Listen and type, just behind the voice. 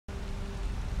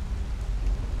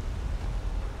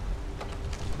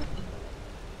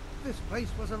This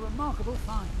place was a remarkable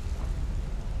find.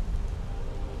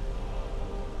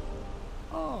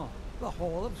 Oh, the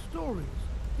Hall of Stories.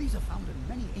 These are found in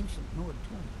many ancient Nord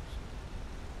tombs.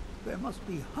 There must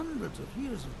be hundreds of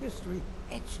years of history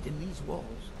etched in these walls.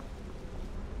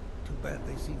 Too bad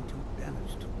they seem too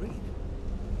damaged to read.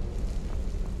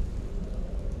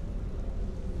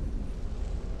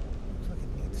 Looks like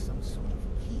it needs some sort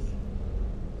of key.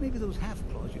 Maybe those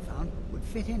half-claws you found would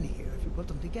fit in here if you put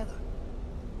them together.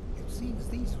 It seems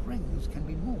these rings can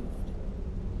be moved.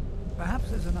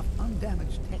 Perhaps there's enough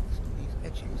undamaged text in these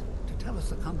etchings to tell us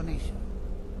the combination.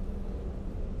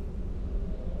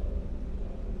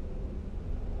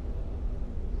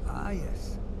 Ah,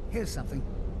 yes. Here's something.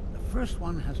 The first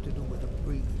one has to do with a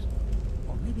breeze.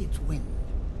 Or maybe it's wind.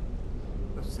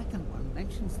 The second one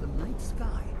mentions the night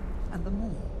sky and the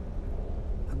moon.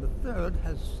 And the third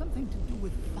has something to do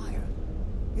with fire.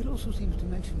 It also seems to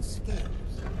mention scales.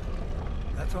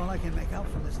 That's all I can make out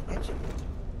from this etching.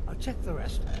 I'll check the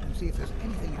rest and see if there's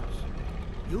anything else.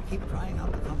 You keep trying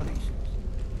out the combinations.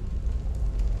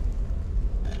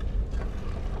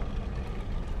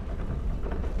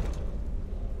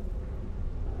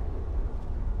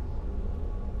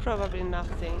 Probably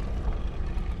nothing.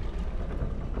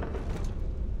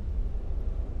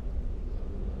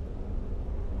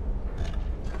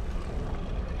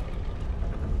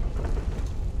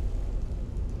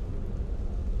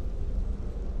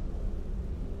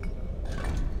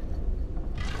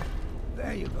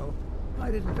 There you go.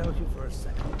 I didn't doubt you for a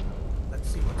second. Let's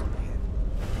see what's up ahead.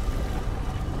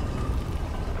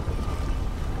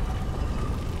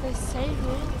 They say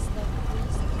ruins that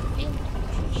filled with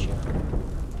treasure.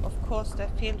 Of course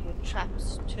they're filled with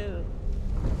traps too.